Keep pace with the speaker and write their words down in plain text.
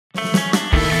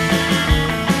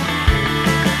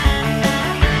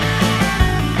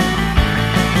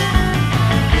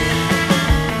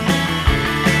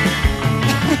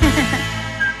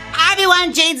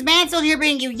Mansfield here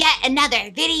bringing you yet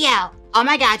another video. Oh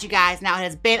my god, you guys, now it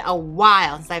has been a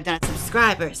while since I've done a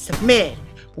subscriber submitted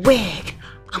wig.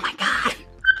 Oh my god.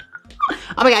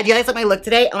 Oh my god, do you guys like my look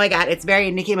today? Oh my god, it's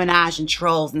very Nicki Minaj and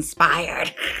Trolls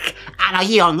inspired. I know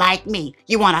you don't like me.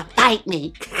 You wanna fight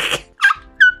me.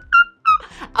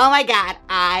 Oh my god,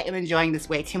 I am enjoying this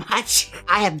way too much.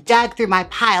 I have dug through my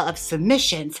pile of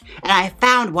submissions and I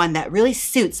found one that really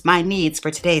suits my needs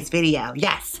for today's video.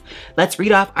 Yes, let's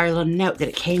read off our little note that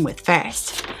it came with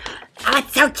first. Oh,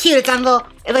 it's so cute. It's on a little,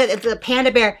 it's a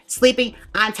panda bear sleeping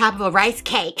on top of a rice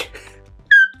cake.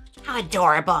 How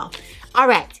adorable. All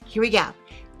right, here we go.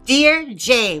 Dear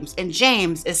Jaymes, and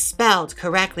Jaymes is spelled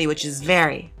correctly, which is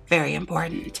very, very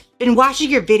important. Been watching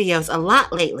your videos a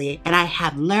lot lately, and I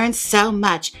have learned so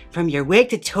much from your wig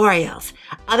tutorials.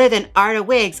 Other than Arda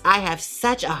wigs, I have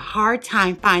such a hard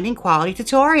time finding quality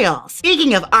tutorials.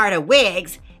 Speaking of Arda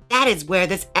wigs, that is where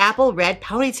this apple red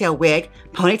ponytail wig,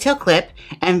 ponytail clip,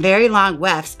 and very long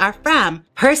wefts are from.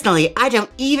 Personally, I don't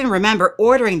even remember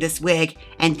ordering this wig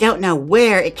and don't know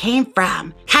where it came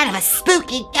from. Kind of a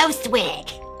spooky ghost wig.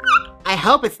 I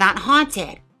hope it's not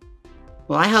haunted.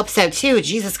 Well, I hope so too.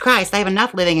 Jesus Christ, I have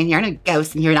enough living in here and a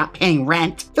ghost in here not paying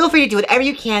rent. Feel free to do whatever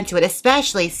you can to it,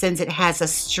 especially since it has a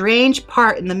strange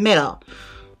part in the middle.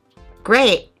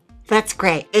 Great. That's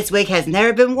great. This wig has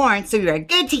never been worn, so you are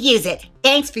good to use it.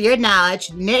 Thanks for your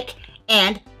knowledge, Nick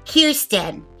and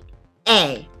Kirsten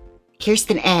A.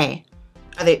 Kirsten A.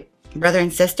 Are they brother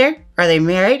and sister? Are they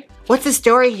married? What's the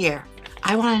story here?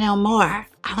 I want to know more.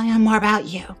 I want to know more about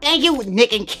you. Thank you,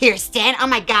 Nick and Kirsten. Oh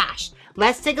my gosh.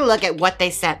 Let's take a look at what they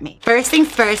sent me. First things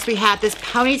first, we have this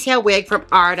ponytail wig from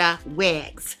Arda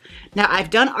Wigs. Now, I've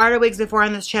done Arda wigs before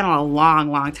on this channel a long,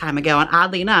 long time ago, and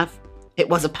oddly enough, it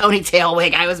was a ponytail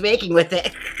wig I was making with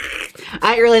it.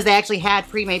 I didn't realize they actually had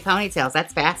pre-made ponytails.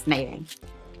 That's fascinating.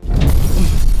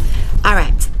 All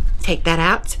right, take that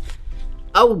out.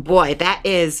 Oh boy, that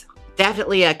is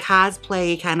definitely a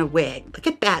cosplay kind of wig. Look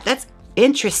at that, that's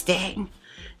interesting.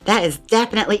 That is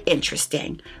definitely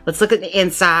interesting. Let's look at the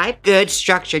inside. Good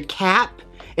structured cap.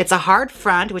 It's a hard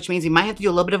front, which means we might have to do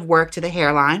a little bit of work to the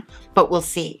hairline, but we'll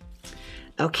see.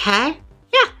 Okay,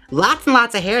 yeah, lots and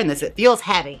lots of hair in this. It feels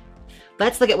heavy.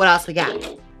 Let's look at what else we got.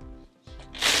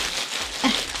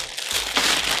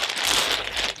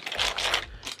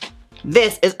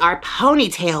 This is our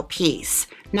ponytail piece.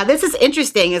 Now this is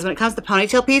interesting, is when it comes to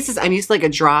ponytail pieces, I'm used to like a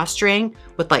drawstring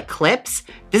with like clips.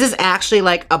 This is actually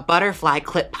like a butterfly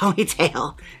clip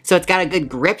ponytail. So it's got a good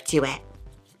grip to it.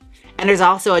 And there's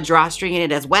also a drawstring in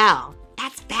it as well.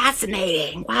 That's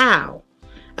fascinating, wow.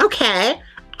 Okay,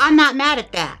 I'm not mad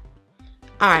at that.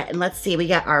 All right, and let's see, we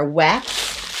got our weft.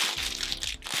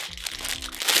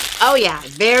 Oh yeah,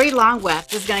 very long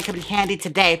weft. This is gonna come in handy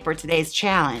today for today's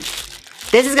challenge.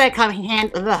 This is gonna come in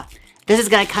handy, this is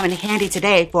gonna come in handy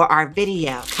today for our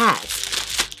video,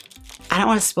 cause I don't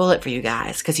wanna spoil it for you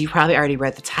guys, because you probably already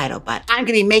read the title, but I'm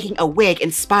gonna be making a wig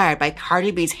inspired by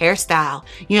Cardi B's hairstyle.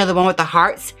 You know, the one with the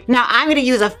hearts? Now I'm gonna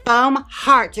use a foam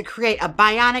heart to create a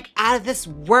bionic out of this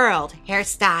world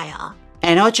hairstyle.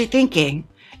 And I know what you're thinking.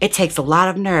 It takes a lot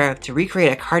of nerve to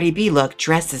recreate a Cardi B look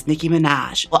dressed as Nicki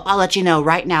Minaj. Well, I'll let you know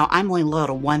right now, I'm only loyal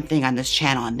to one thing on this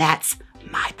channel, and that's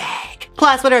my bag.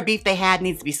 Plus, whatever beef they had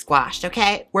needs to be squashed,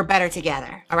 okay? We're better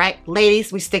together, all right?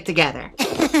 Ladies, we stick together.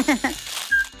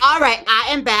 All right, I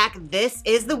am back. This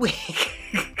is the wig.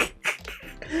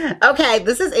 Okay,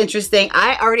 this is interesting.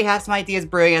 I already have some ideas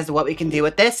brewing as to what we can do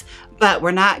with this, but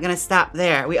we're not gonna stop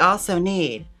there. We also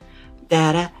need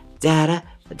da-da, da-da,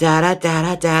 da-da,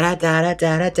 da-da, da-da, da-da,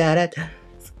 da-da, da-da.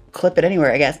 Clip it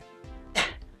anywhere, I guess.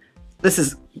 This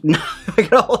is, no, we're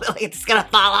gonna hold it like it's gonna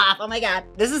fall off. Oh my God.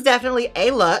 This is definitely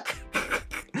a look.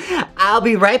 I'll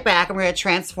be right back and we're gonna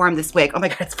transform this wig. Oh my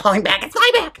God, it's falling back, it's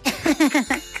falling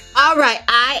back. All right,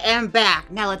 I am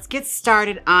back. Now let's get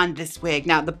started on this wig.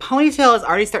 Now the ponytail is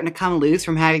already starting to come loose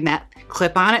from having that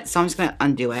clip on it, so I'm just gonna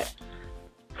undo it.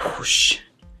 Whoosh.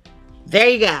 There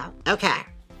you go, okay.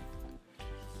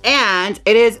 And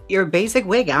it is your basic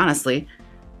wig, honestly.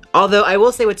 Although I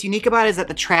will say what's unique about it is that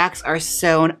the tracks are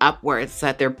sewn upwards so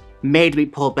that they're made to be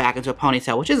pulled back into a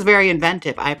ponytail, which is very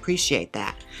inventive. I appreciate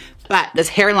that. But this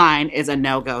hairline is a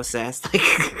no-go, sis. Like,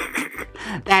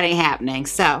 that ain't happening.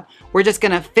 So we're just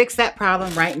gonna fix that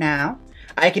problem right now.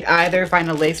 I could either find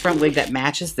a lace front wig that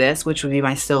matches this, which would be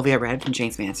my Sylvia Red from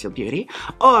Jaymes Mansfield Beauty,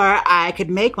 or I could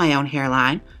make my own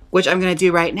hairline, which I'm gonna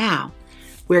do right now.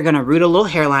 We're gonna root a little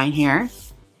hairline here.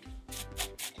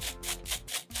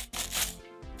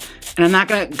 And I'm not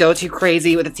gonna go too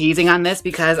crazy with the teasing on this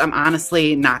because I'm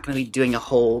honestly not gonna be doing a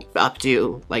whole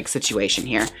updo like situation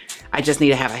here. I just need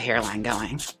to have a hairline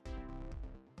going.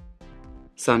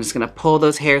 So I'm just gonna pull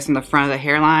those hairs from the front of the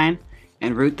hairline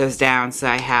and root those down so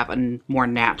I have a more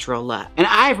natural look. And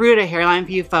I've rooted a hairline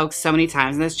for you folks so many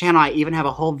times on this channel. I even have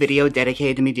a whole video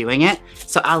dedicated to me doing it.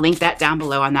 So I'll link that down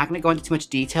below. I'm not gonna go into too much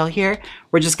detail here.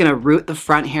 We're just gonna root the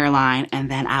front hairline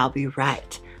and then I'll be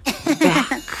right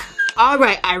back. All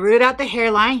right, I rooted out the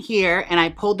hairline here and I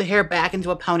pulled the hair back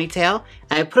into a ponytail.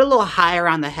 And I put a little higher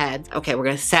on the head. Okay, we're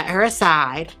gonna set her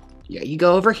aside. Yeah, you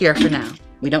go over here for now.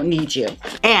 We don't need you.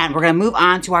 And we're gonna move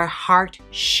on to our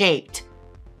heart-shaped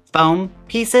foam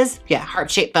pieces. Yeah,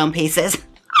 heart-shaped foam pieces.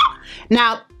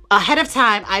 Now, ahead of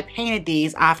time, I painted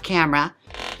these off camera.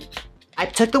 I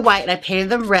took the white and I painted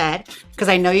them red because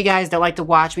I know you guys don't like to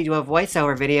watch me do a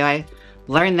voiceover video. I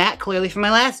learned that clearly from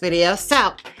my last video.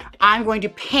 So I'm going to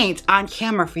paint on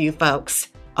camera for you folks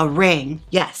a ring.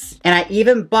 Yes. And I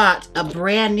even bought a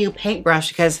brand new paintbrush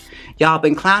because y'all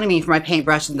been clowning me for my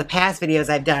paintbrushes in the past videos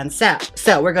I've done. So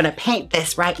we're going to paint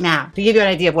this right now to give you an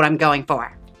idea of what I'm going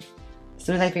for. As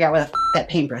soon as I figure out where the that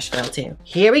paintbrush fell to.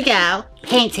 Here we go,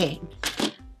 painting.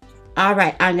 All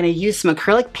right, I'm gonna use some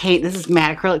acrylic paint. This is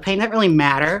matte acrylic paint, doesn't really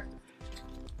matter.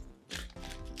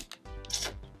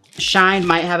 Shine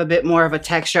might have a bit more of a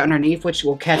texture underneath, which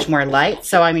will catch more light.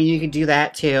 So, I mean, you could do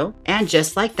that too. And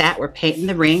just like that, we're painting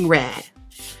the ring red.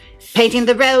 Painting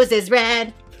the roses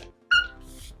red.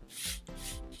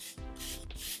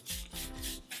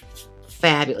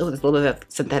 Fabulous. Oh, there's a little bit of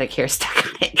synthetic hair stuck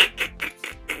on it.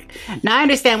 Now I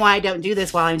understand why I don't do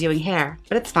this while I'm doing hair,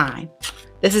 but it's fine.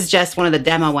 This is just one of the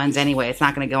demo ones anyway. It's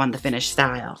not gonna go on the finished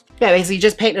style. Yeah, basically you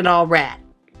just paint it all red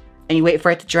and you wait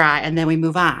for it to dry and then we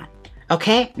move on.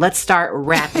 Okay, let's start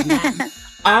wrapping them.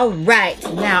 All right,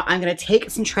 now I'm gonna take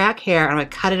some track hair and I'm gonna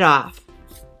cut it off.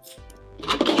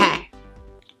 Okay.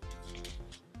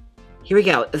 Here we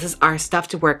go. This is our stuff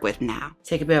to work with now.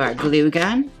 Take a bit of our glue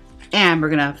gun and we're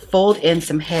gonna fold in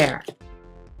some hair.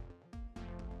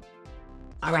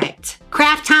 All right,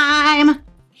 craft time.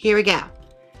 Here we go.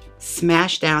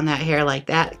 Smash down that hair like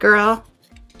that, girl.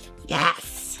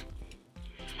 Yes.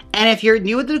 And if you're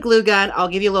new with the glue gun, I'll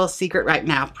give you a little secret right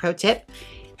now. Pro tip,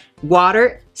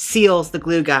 water seals the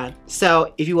glue gun.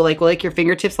 So if you will like your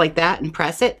fingertips like that and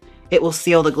press it, it will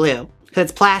seal the glue because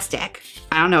it's plastic.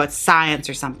 I don't know, it's science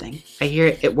or something. I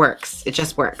hear it works. It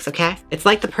just works, okay? It's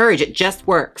like the purge, it just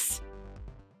works.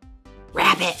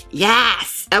 Wrap it,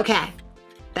 yes, okay.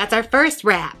 That's our first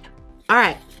wrap. All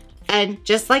right, and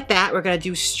just like that, we're gonna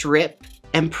do strip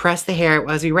and press the hair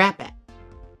as we wrap it.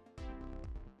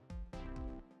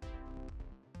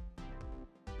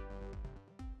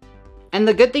 And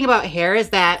the good thing about hair is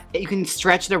that you can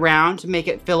stretch it around to make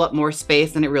it fill up more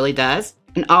space than it really does.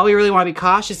 And all we really wanna be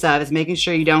cautious of is making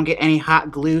sure you don't get any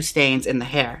hot glue stains in the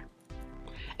hair.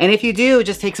 And if you do,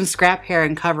 just take some scrap hair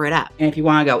and cover it up. And if you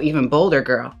wanna go even bolder,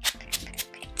 girl,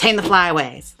 tame the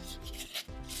flyaways.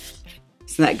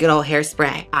 So that good old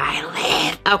hairspray. I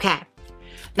live. Okay.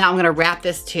 Now I'm gonna wrap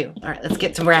this too. All right, let's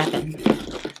get to wrapping.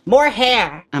 More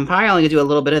hair. I'm probably only gonna do a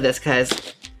little bit of this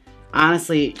because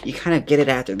honestly, you kind of get it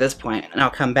after this point, and I'll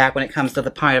come back when it comes to the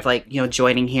point of like, you know,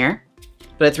 joining here.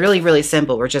 But it's really, really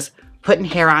simple. We're just putting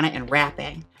hair on it and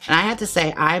wrapping. And I have to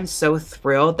say, I'm so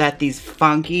thrilled that these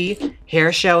funky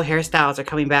hair show hairstyles are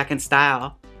coming back in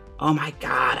style. Oh my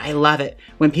God, I love it.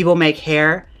 When people make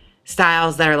hair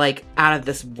styles that are like out of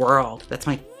this world. That's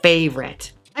my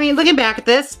favorite. I mean, looking back at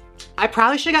this, I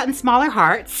probably should have gotten smaller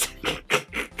hearts.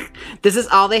 This is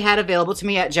all they had available to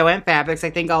me at Joann Fabrics. I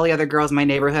think all the other girls in my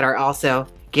neighborhood are also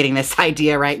getting this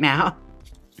idea right now.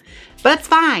 But it's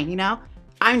fine, you know?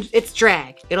 It's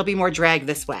drag. It'll be more drag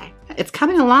this way. It's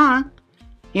coming along.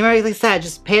 You know, like I said,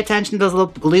 just pay attention to those little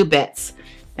glue bits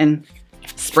and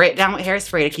spray it down with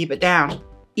hairspray to keep it down.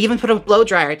 Even put a blow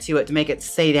dryer to it to make it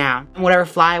stay down. And whatever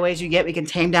flyaways you get, we can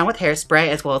tame down with hairspray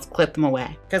as well as clip them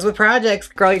away. Because with projects,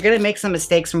 girl, you're gonna make some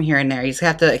mistakes from here and there. You just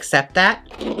have to accept that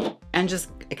and just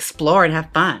explore and have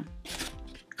fun.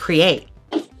 Create.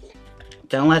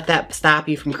 Don't let that stop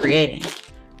you from creating.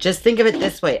 Just think of it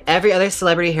this way. Every other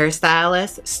celebrity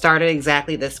hairstylist started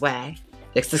exactly this way.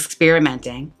 It's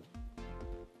experimenting.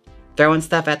 Throwing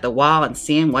stuff at the wall and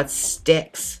seeing what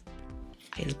sticks.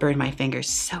 I just burned my fingers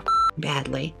so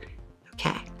badly.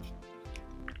 Okay.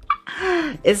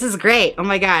 This is great. Oh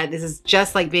my God, this is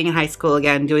just like being in high school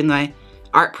again, doing my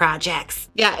art projects.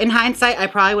 Yeah, in hindsight, I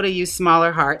probably would have used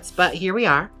smaller hearts, but here we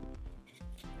are.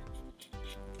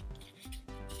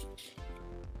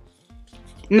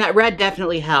 And that red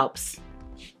definitely helps.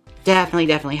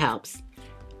 Definitely helps.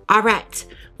 All right.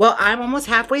 Well, I'm almost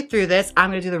halfway through this. I'm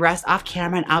gonna do the rest off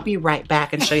camera and I'll be right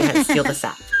back and show you how to seal this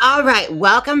up. All right,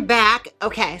 welcome back.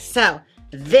 Okay, so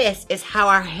this is how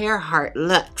our hair heart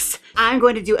looks. I'm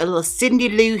going to do a little Cindy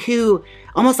Lou Who,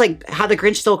 almost like how the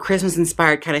Grinch Stole Christmas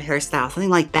inspired kind of hairstyle, something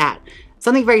like that.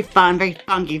 Something very fun, very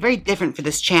funky, very different for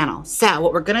this channel. So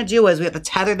what we're gonna do is we have to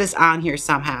tether this on here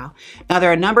somehow. Now there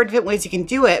are a number of different ways you can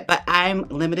do it, but I'm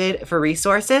limited for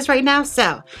resources right now.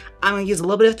 So I'm gonna use a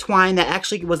little bit of twine that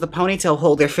actually was the ponytail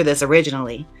holder for this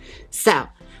originally. So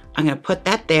I'm gonna put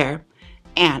that there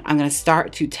and I'm gonna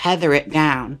start to tether it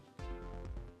down.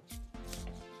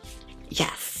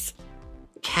 Yes,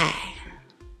 okay.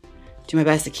 Do my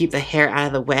best to keep the hair out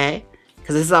of the way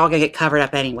because this is all gonna get covered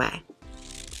up anyway.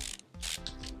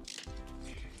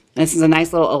 This is a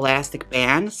nice little elastic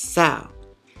band, so I'm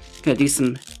gonna do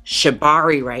some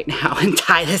shibari right now and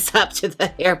tie this up to the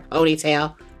hair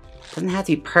ponytail. Doesn't have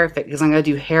to be perfect because I'm gonna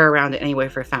do hair around it anyway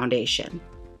for foundation.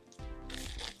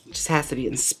 It just has to be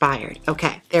inspired.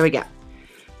 Okay, there we go.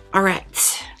 All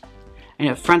right, I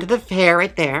know front of the hair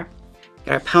right there.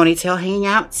 Got our ponytail hanging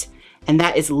out, and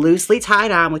that is loosely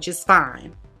tied on, which is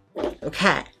fine.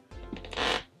 Okay,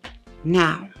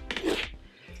 now,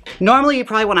 normally you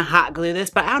probably want to hot glue this,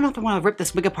 but I don't know if I want to rip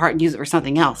this wig apart and use it for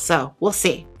something else, so we'll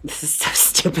see. This is so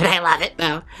stupid, I love it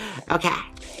though. Okay,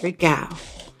 here we go.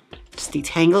 Just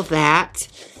detangle that.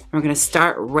 And we're gonna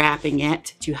start wrapping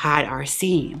it to hide our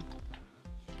seam.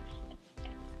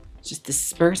 Just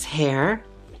disperse hair.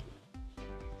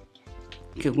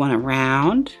 Good one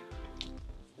around.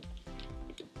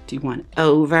 Do one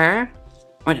over.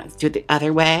 Or no, let's do it the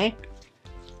other way.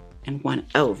 And one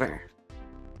over.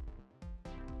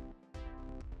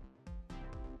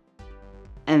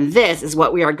 And this is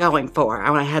what we are going for. I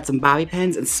want to add some bobby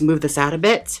pins and smooth this out a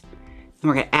bit. And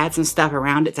we're going to add some stuff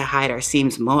around it to hide our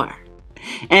seams more.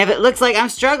 And if it looks like I'm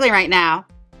struggling right now,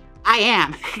 I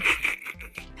am.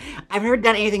 I've never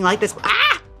done anything like this.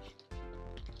 Ah!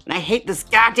 And I hate this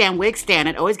goddamn wig stand.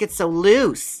 It always gets so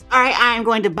loose. All right, I am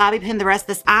going to bobby pin the rest of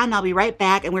this on. I'll be right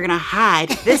back and we're going to hide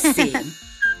this seam.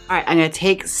 All right, I'm going to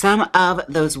take some of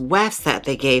those wefts that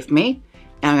they gave me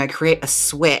and I'm going to create a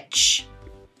switch.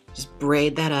 Just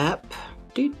braid that up.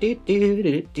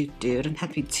 Doesn't have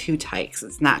to be too tight because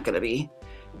it's not gonna be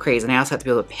crazy. And I also have to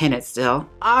be able to pin it still.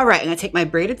 All right, I'm gonna take my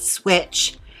braided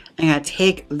switch. I'm gonna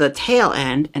take the tail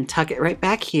end and tuck it right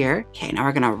back here. Okay, now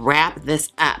we're gonna wrap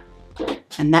this up.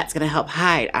 And that's gonna help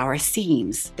hide our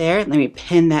seams. There, let me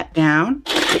pin that down.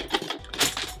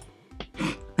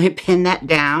 Let me pin that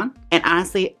down. And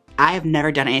honestly, I have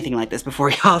never done anything like this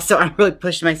before, y'all, so I'm really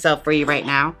pushing myself for you right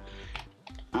now.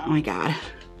 Oh my God.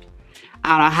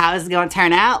 I don't know how this is going to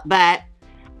turn out, but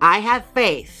I have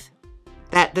faith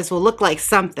that this will look like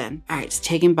something. All right, just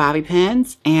taking bobby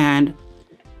pins and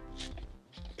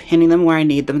pinning them where I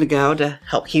need them to go to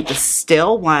help keep this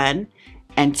still, one,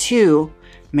 and two,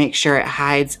 make sure it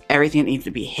hides everything that needs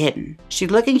to be hidden.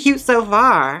 She's looking cute so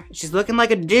far. She's looking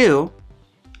like a do.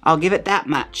 I'll give it that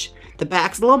much. The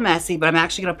back's a little messy, but I'm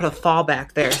actually gonna put a fall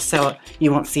back there so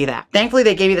you won't see that. Thankfully,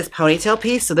 they gave me this ponytail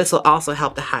piece, so this will also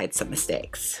help to hide some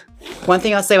mistakes. One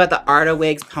thing I'll say about the Arda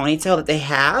Wigs ponytail that they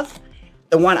have,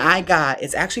 the one I got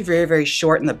is actually very, very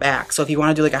short in the back. So if you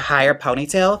wanna do like a higher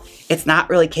ponytail, it's not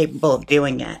really capable of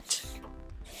doing it.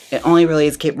 It only really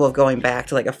is capable of going back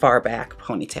to like a far back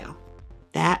ponytail.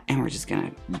 That, and we're just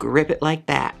gonna grip it like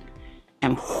that.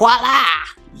 And voila!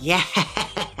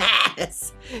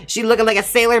 Yes! She's looking like a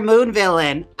Sailor Moon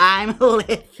villain. I'm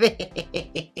living.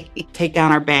 Take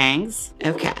down our bangs.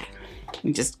 Okay.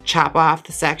 We just chop off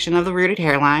the section of the rooted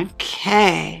hairline.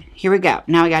 Okay, here we go.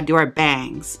 Now we gotta do our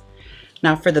bangs.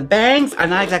 Now for the bangs,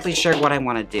 I'm not exactly sure what I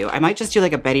wanna do. I might just do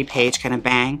like a Betty Page kind of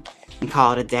bang and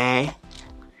call it a day.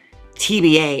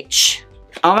 TBH.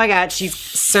 Oh my God, she's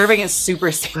serving as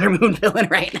super Sailor Moon villain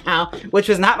right now, which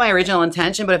was not my original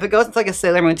intention, but if it goes into like a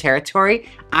Sailor Moon territory,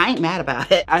 I ain't mad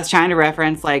about it. I was trying to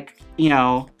reference like, you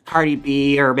know, Cardi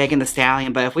B or Megan Thee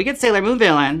Stallion, but if we get Sailor Moon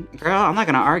villain, girl, I'm not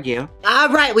gonna argue. All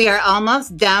right, we are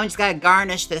almost done. We just gotta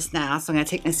garnish this now. So I'm gonna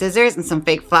take my scissors and some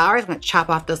fake flowers. I'm gonna chop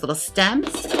off those little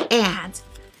stems and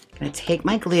I'm gonna take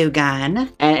my glue gun,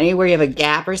 and anywhere you have a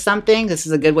gap or something, this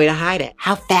is a good way to hide it.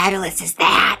 How fabulous is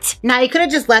that? Now you could have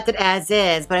just left it as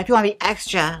is, but if you wanna be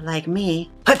extra like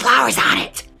me, put flowers on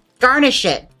it. Garnish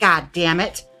it, God damn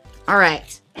it. All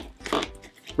right,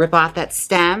 rip off that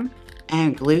stem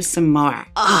and glue some more.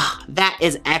 Oh, that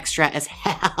is extra as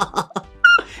hell.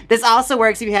 This also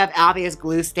works if you have obvious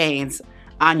glue stains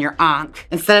on your ankh.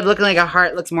 Instead of looking like a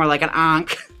heart, it looks more like an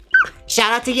ankh.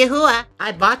 Shout out to Yahuwah.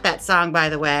 I bought that song, by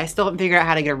the way. I still haven't figured out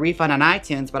how to get a refund on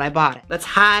iTunes, but I bought it. Let's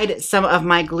hide some of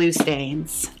my glue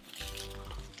stains.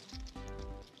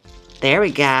 There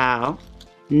we go.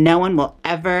 No one will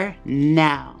ever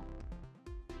know.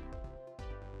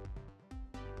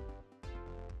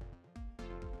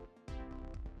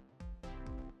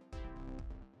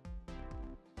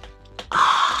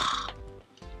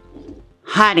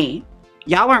 Honey,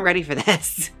 y'all weren't ready for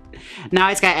this. Now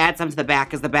I just gotta add some to the back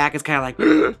because the back is kind of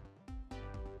like,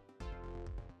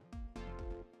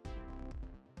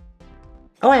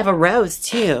 oh, I have a rose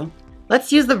too.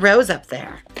 Let's use the rose up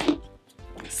there.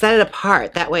 Set it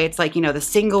apart. That way it's like, you know, the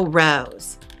single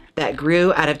rose that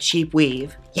grew out of cheap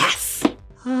weave. Yes.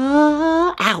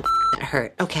 Ow, that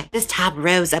hurt. Okay, this top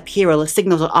rose up here will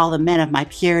signal to all the men of my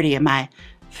purity and my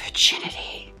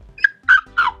virginity.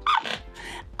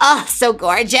 Oh, so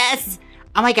gorgeous.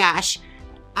 Oh my gosh.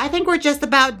 I think we're just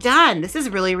about done. This is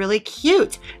really, really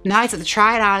cute. Now I just have to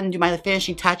try it on and do my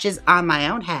finishing touches on my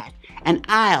own head. And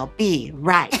I'll be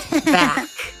right back.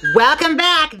 Welcome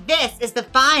back. This is the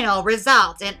final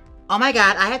result. And oh my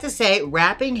God, I have to say,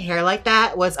 wrapping hair like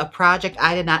that was a project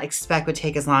I did not expect would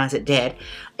take as long as it did.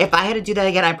 If I had to do that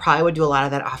again, I probably would do a lot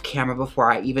of that off camera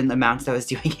before I even announced I was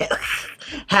doing it.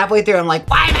 Halfway through, I'm like,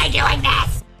 why am I doing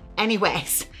this?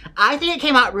 Anyways, I think it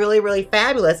came out really, really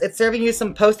fabulous. It's serving you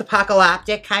some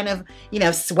post-apocalyptic kind of, you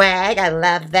know, swag. I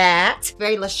love that.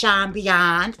 Very Le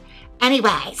Chambillon.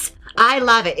 Anyways, I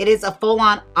love it. It is a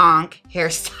full-on onk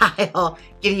hairstyle,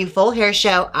 giving you full hair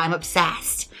show. I'm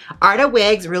obsessed. Arda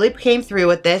Wigs really came through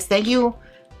with this. Thank you.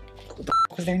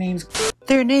 What was their names?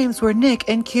 Their names were Nick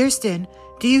and Kirsten.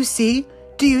 Do you see?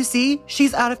 Do you see?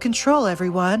 She's out of control,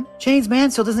 everyone. Jaymes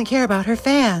Mansfield doesn't care about her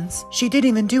fans. She didn't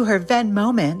even do her Ven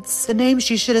moments. The names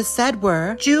she should have said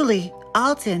were Julie,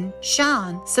 Alton,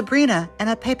 Sean, Sabrina, and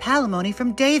a PayPalimony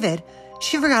from David.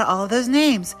 She forgot all of those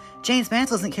names. Jaymes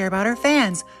Mansfield doesn't care about her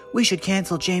fans. We should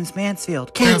cancel Jaymes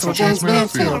Mansfield. Cancel Jaymes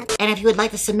Mansfield. And if you would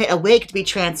like to submit a wig to be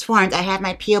transformed, I have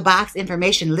my P.O. Box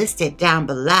information listed down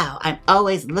below. I'm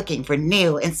always looking for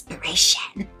new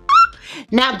inspiration.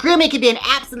 Now, grooming can be an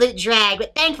absolute drag,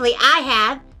 but thankfully I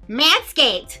have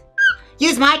Manscaped.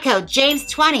 Use my code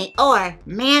JAYMES20 or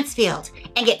Mansfield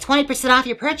and get 20% off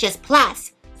your purchase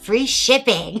plus free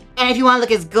shipping. And if you want to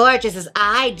look as gorgeous as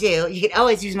I do, you can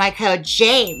always use my code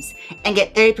JAYMES and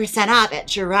get 30% off at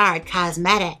Gerard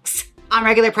Cosmetics on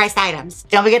regular priced items.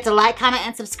 Don't forget to like, comment,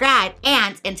 and subscribe.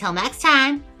 And until next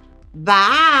time,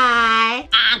 bye.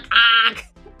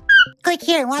 Click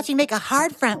here and watch me make a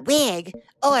hard front wig.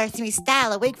 Or see me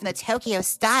style a wig from the Tokyo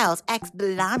Styles X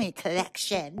Blami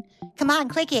collection. Come on,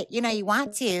 click it. You know you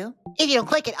want to. If you don't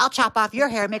click it, I'll chop off your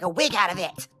hair and make a wig out of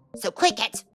it. So click it.